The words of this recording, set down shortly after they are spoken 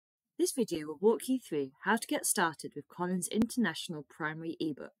This video will walk you through how to get started with Collins International Primary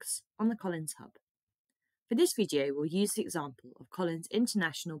eBooks on the Collins Hub. For this video, we'll use the example of Collins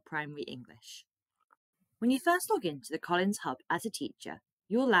International Primary English. When you first log in to the Collins Hub as a teacher,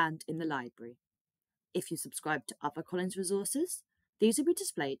 you'll land in the library. If you subscribe to other Collins resources, these will be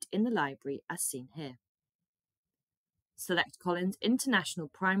displayed in the library as seen here. Select Collins International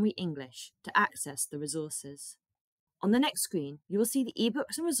Primary English to access the resources. On the next screen, you will see the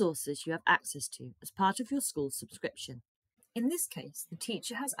ebooks and resources you have access to as part of your school's subscription. In this case, the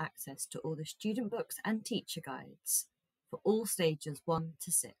teacher has access to all the student books and teacher guides for all stages 1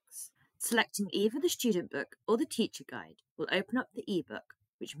 to 6. Selecting either the student book or the teacher guide will open up the ebook,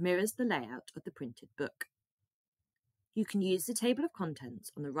 which mirrors the layout of the printed book. You can use the table of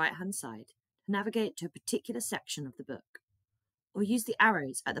contents on the right-hand side to navigate to a particular section of the book, or use the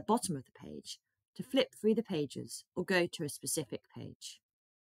arrows at the bottom of the page to flip through the pages or go to a specific page.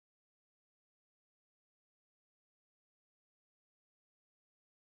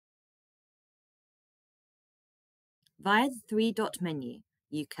 Via the three-dot menu,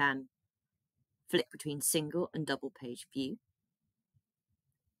 you can flick between single and double page view,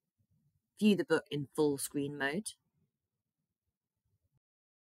 view the book in full screen mode,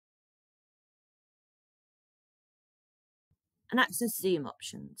 and access zoom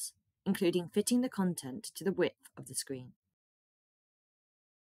options, including fitting the content to the width of the screen.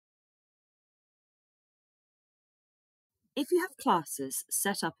 If you have classes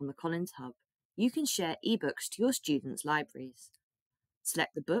set up on the Collins Hub, you can share ebooks to your students' libraries.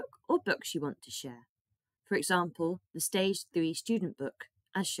 Select the book or books you want to share. For example, the Stage 3 student book,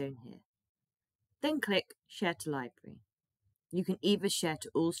 as shown here. Then click Share to Library. You can either share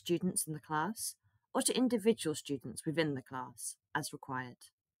to all students in the class or to individual students within the class, as required.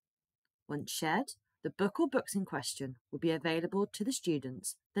 Once shared, the book or books in question will be available to the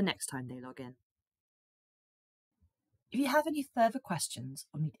students the next time they log in. If you have any further questions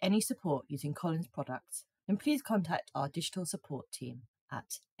or need any support using Collins products, then please contact our digital support team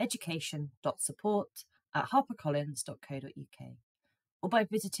at education.support@harpercollins.co.uk or by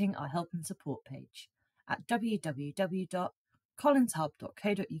visiting our help and support page at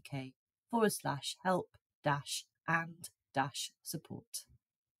www.collinshub.co.uk/help-and-support.